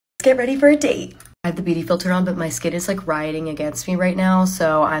Let's get ready for a date. I have the beauty filter on, but my skin is like rioting against me right now,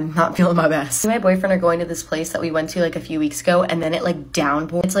 so I'm not feeling my best. Me and my boyfriend are going to this place that we went to like a few weeks ago, and then it like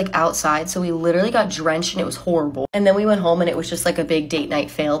downpoured. It's like outside, so we literally got drenched and it was horrible. And then we went home and it was just like a big date night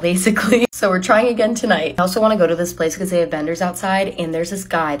fail, basically. So we're trying again tonight. I also want to go to this place because they have vendors outside, and there's this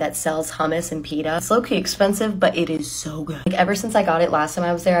guy that sells hummus and pita. It's low-key expensive, but it is so good. Like ever since I got it last time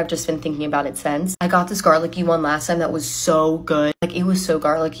I was there, I've just been thinking about it since. I got this garlicky one last time that was so good. Like it was so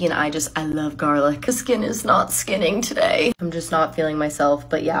garlicky, and I love garlic. The skin is not skinning today. I'm just not feeling myself,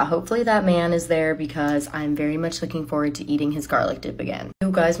 but yeah, hopefully that man is there because I'm very much looking forward to eating his garlic dip again.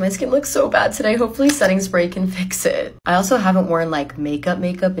 Oh guys, my skin looks so bad today. Hopefully setting spray can fix it. I also haven't worn like makeup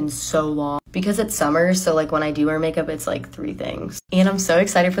in so long because it's summer, so like when I do wear makeup, it's like 3 things. And I'm so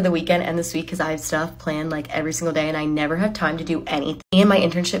excited for the weekend and this week because I have stuff planned like every single day and I never have time to do anything. And my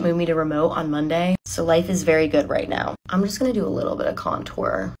internship moved me to remote on Monday, so life is very good right now. I'm just gonna do a little bit of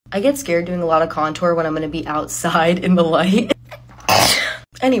contour. I get scared doing a lot of contour when I'm gonna be outside in the light.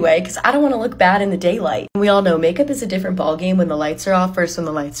 Anyway, because I don't want to look bad in the daylight. We all know makeup is a different ballgame when the lights are off versus when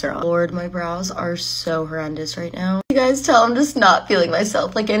the lights are on. Lord, my brows are so horrendous right now. You guys tell I'm just not feeling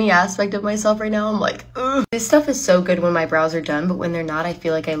myself. Like any aspect of myself right now, I'm like, ugh. This stuff is so good when my brows are done, but when they're not, I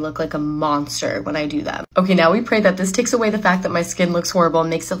feel like I look like a monster when I do them. Okay, now we pray that this takes away the fact that my skin looks horrible and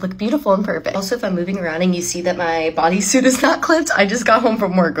makes it look beautiful and perfect. Also, if I'm moving around and you see that my bodysuit is not clipped, I just got home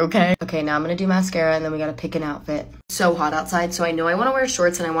from work, okay? Okay, now I'm gonna do mascara and then we gotta pick an outfit. So hot outside, so I know I want to wear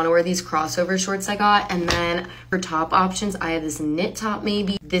shorts and I want to wear these crossover shorts I got. And then for top options, I have this knit top,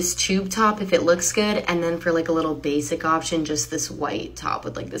 maybe this tube top if it looks good, and then for like a little basic option, just this white top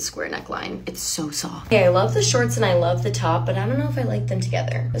with like this square neckline. It's so soft. Okay, I love the shorts and I love the top, but I don't know if I like them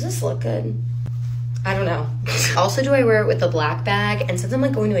together. Does this look good? I don't know. Also, do I wear it with a black bag? And since I'm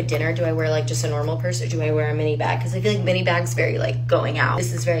like going to a dinner, do I wear like just a normal purse or do I wear a mini bag? Because I feel like mini bag's very like going out.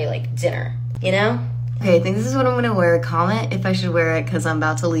 This is very like dinner, you know? Okay, I think this is what I'm gonna wear. Comment if I should wear it because I'm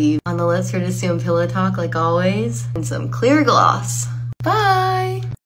about to leave. On the list, we're just doing pillow talk like always and some clear gloss. Bye!